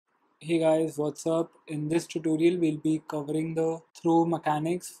Hey guys, what's up? In this tutorial, we'll be covering the throw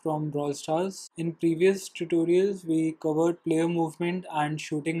mechanics from Brawl Stars. In previous tutorials, we covered player movement and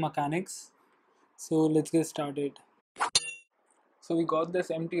shooting mechanics. So let's get started. So we got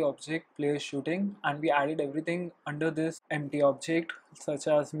this empty object, player shooting, and we added everything under this empty object, such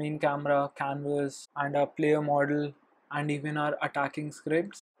as main camera, canvas, and our player model, and even our attacking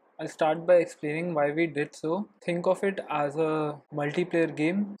scripts. I'll start by explaining why we did so. Think of it as a multiplayer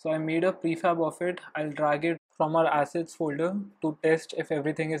game. So I made a prefab of it. I'll drag it from our assets folder to test if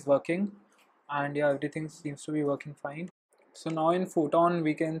everything is working. And yeah, everything seems to be working fine. So now in Photon,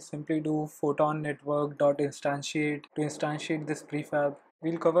 we can simply do photon network dot instantiate to instantiate this prefab.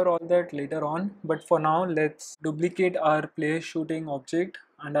 We'll cover all that later on, but for now, let's duplicate our player shooting object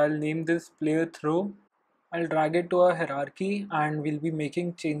and I'll name this player throw. I'll drag it to a hierarchy and we'll be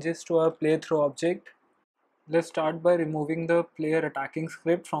making changes to our player throw object. Let's start by removing the player attacking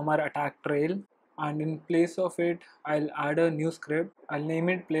script from our attack trail, and in place of it I'll add a new script. I'll name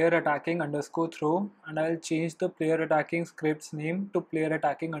it player attacking underscore throw, and I'll change the player attacking script's name to player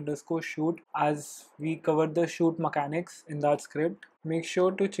attacking underscore shoot, as we covered the shoot mechanics in that script. Make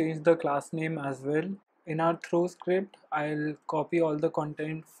sure to change the class name as well. In our throw script, I'll copy all the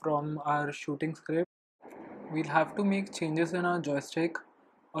content from our shooting script. We'll have to make changes in our joystick.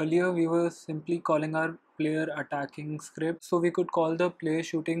 Earlier we were simply calling our player attacking script, so we could call the player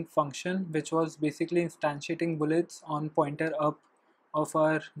shooting function, which was basically instantiating bullets on pointer up of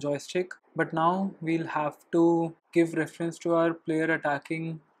our joystick. But now we'll have to give reference to our player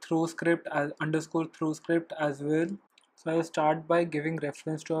attacking throw script as underscore throw script as well. So I'll start by giving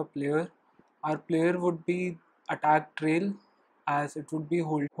reference to our player. Our player would be attack trail, as it would be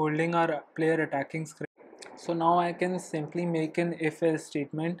holding our player attacking script. So now I can simply make an if-else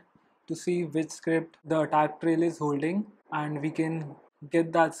statement to see which script the attack trail is holding, and we can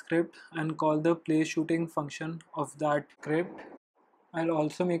get that script and call the play shooting function of that script. I'll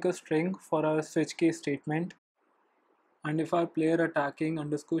also make a string for our switch case statement, and if our player attacking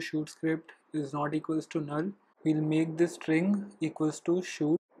underscore shoot script is not equals to null, we'll make this string equals to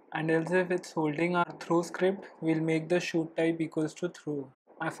shoot, and else if it's holding our throw script, we'll make the shoot type equals to throw.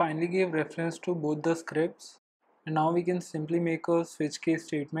 I finally gave reference to both the scripts, and now we can simply make a switch case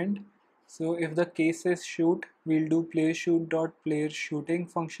statement. So if the case is shoot, we'll do player shoot dot player shooting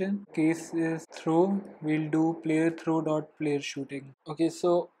function. Case is throw, we'll do player throw dot player shooting. Okay,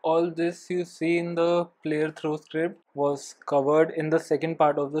 so all this you see in the player throw script was covered in the second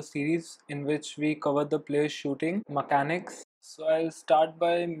part of the series, in which we covered the player shooting mechanics. So I'll start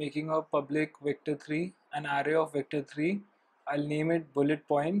by making a public vector3, an array of vector3. I'll name it bullet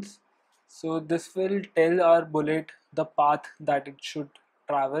points. So this will tell our bullet the path that it should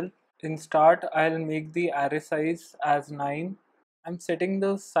travel. In start, I'll make the array size as 9. I'm setting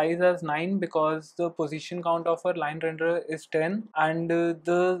the size as 9 because the position count of our line renderer is 10, and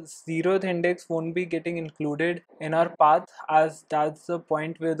the 0th index won't be getting included in our path, as that's the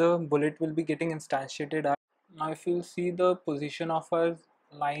point where the bullet will be getting instantiated at. Now if you see the position of our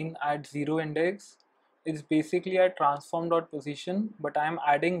line at 0 index, it's basically a transform dot position, but I'm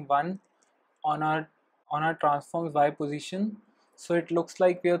adding 1 on our transforms y position, so it looks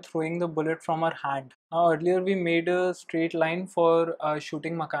like we are throwing the bullet from our hand. Now earlier we made a straight line for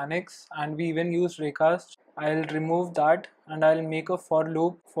shooting mechanics, and we even used raycast. I'll remove that and I'll make a for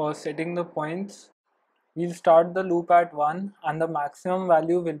loop for setting the points. We'll start the loop at 1 and the maximum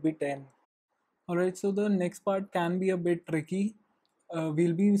value will be 10. Alright, so the next part can be a bit tricky.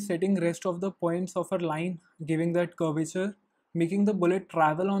 We'll be setting rest of the points of our line, giving that curvature. Making the bullet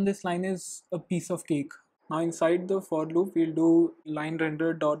travel on this line is a piece of cake. Now inside the for loop, we'll do line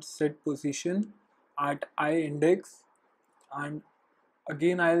render dot set position at I index, and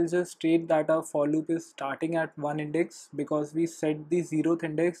again I'll just state that our for loop is starting at 1 index because we set the 0th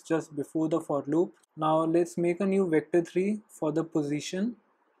index just before the for loop. Now let's make a new vector3 for the position.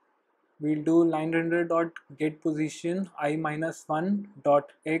 We'll do line render dot get position I minus 1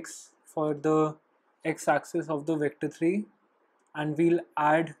 dot x for the x-axis of the vector3, and we'll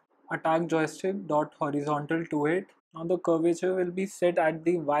add attack joystick dot horizontal to it. Now the curvature will be set at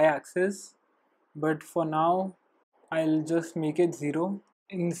the y-axis, but for now I'll just make it 0.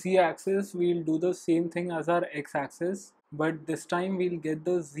 In z-axis we'll do the same thing as our x-axis, but this time we'll get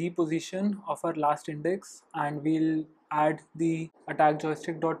the z position of our last index and we'll add the attack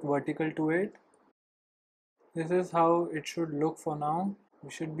joystick dot vertical to it. This is how it should look for now. We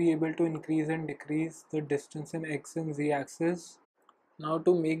should be able to increase and decrease the distance in x and z axis. Now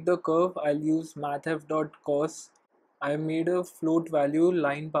to make the curve, I'll use mathf.cos. I made a float value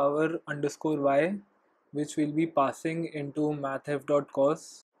line power underscore y, which will be passing into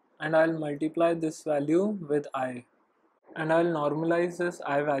mathf.cos. and I'll multiply this value with I. And I'll normalize this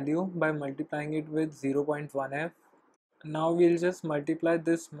I value by multiplying it with 0.1f. Now we'll just multiply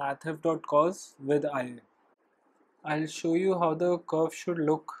this mathf.cos with I. I'll show you how the curve should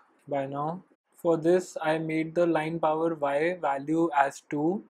look by now. For this, I made the line power y value as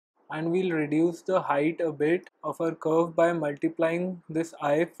 2, and we'll reduce the height a bit of our curve by multiplying this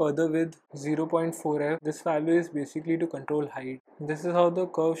I further with 0.4f. This value is basically to control height. This is how the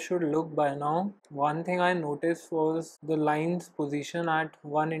curve should look by now. One thing I noticed was the line's position at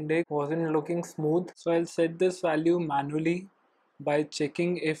one index wasn't looking smooth, so I'll set this value manually by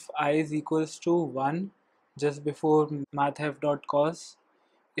checking if I is equals to 1 just before mathf.cos.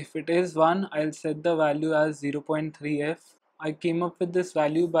 If it is 1, I'll set the value as 0.3f. I came up with this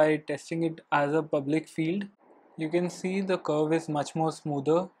value by testing it as a public field. You can see the curve is much more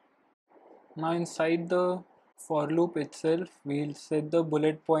smoother. Now inside the for loop itself, we'll set the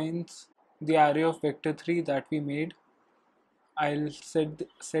bullet points, the array of vector 3 that we made. I'll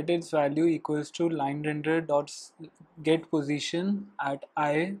set its value equals to line render dot get position at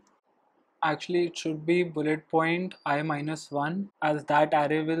I. Actually, it should be bullet point I minus 1, as that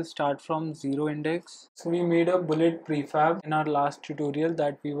array will start from 0 index. So we made a bullet prefab in our last tutorial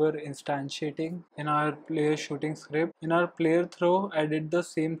that we were instantiating in our player shooting script. In our player throw, I did the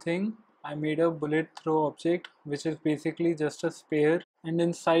same thing. I made a bullet throw object, which is basically just a sphere. And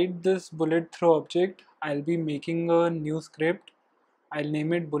inside this bullet throw object, I'll be making a new script. I'll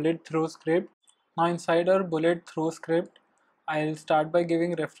name it bullet throw script. Now inside our bullet throw script, I'll start by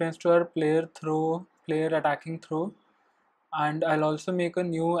giving reference to our player attacking throw, and I'll also make a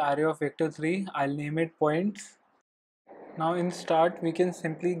new array of vector 3. I'll name it points. Now in start, we can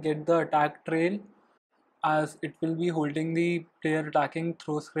simply get the attack trail, as it will be holding the player attacking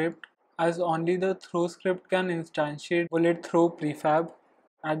throw script, as only the throw script can instantiate bullet throw prefab.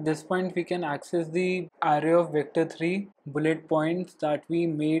 At this point, we can access the array of vector 3 bullet points that we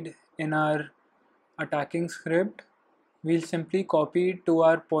made in our attacking script. We'll simply copy it to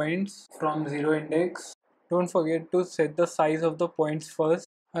our points from 0 index. Don't forget to set the size of the points first.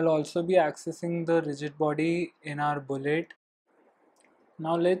 I'll also be accessing the rigid body in our bullet.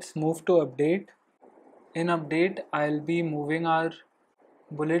 Now let's move to update. In update, I'll be moving our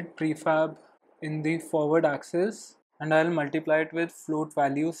bullet prefab in the forward axis, and I'll multiply it with float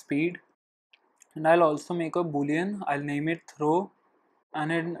value speed. And I'll also make a boolean. I'll name it throw,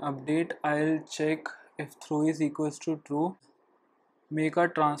 and in update I'll check if throw is equals to true. Make our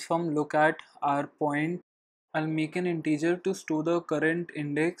transform look at our point. I'll make an integer to store the current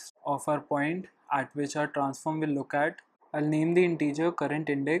index of our point at which our transform will look at. I'll name the integer current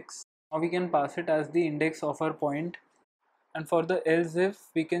index. Now we can pass it as the index of our point. And for the else if,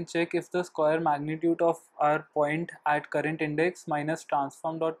 we can check if the square magnitude of our point at current index minus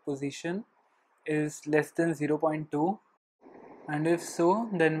transform dot position is less than 0.2. And if so,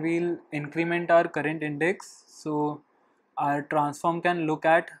 then we'll increment our current index so our transform can look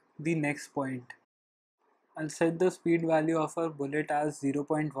at the next point. I'll set the speed value of our bullet as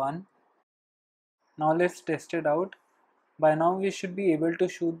 0.1. Now let's test it out. By now we should be able to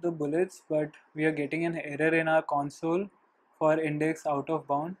shoot the bullets, but we are getting an error in our console for index out of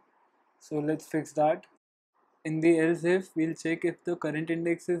bound. So let's fix that. In the else if, we'll check if the current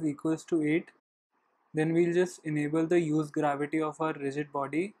index is equals to 8. Then we'll just enable the use gravity of our rigid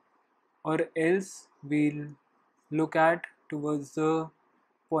body, or else we'll look at towards the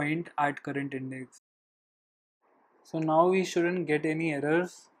point at current index. So now we shouldn't get any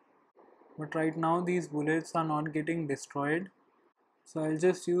errors, but right now these bullets are not getting destroyed. So I'll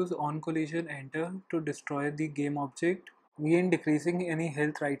just use on collision enter to destroy the game object. We ain't decreasing any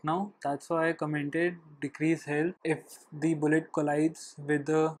health right now, that's why I commented decrease health if the bullet collides with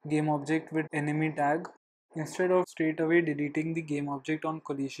the game object with enemy tag. Instead of straight away deleting the game object on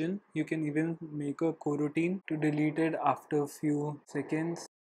collision, you can even make a coroutine to delete it after a few seconds.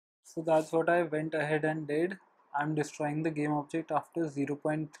 So that's what I went ahead and did. I'm destroying the game object after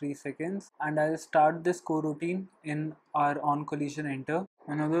 0.3 seconds, and I'll start this coroutine in our on collision enter.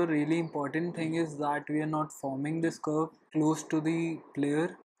 Another really important thing is that we are not forming this curve close to the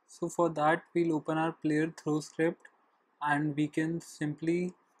player. So for that, we'll open our player throw script, and we can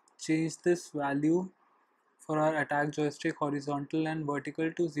simply change this value for our attack joystick horizontal and vertical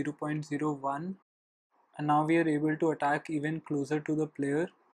to 0.01, and now we are able to attack even closer to the player.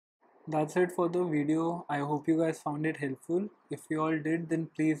 That's it for the video. I hope you guys found it helpful. If you all did, then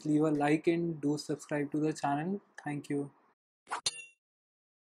please leave a like and do subscribe to the channel. Thank you.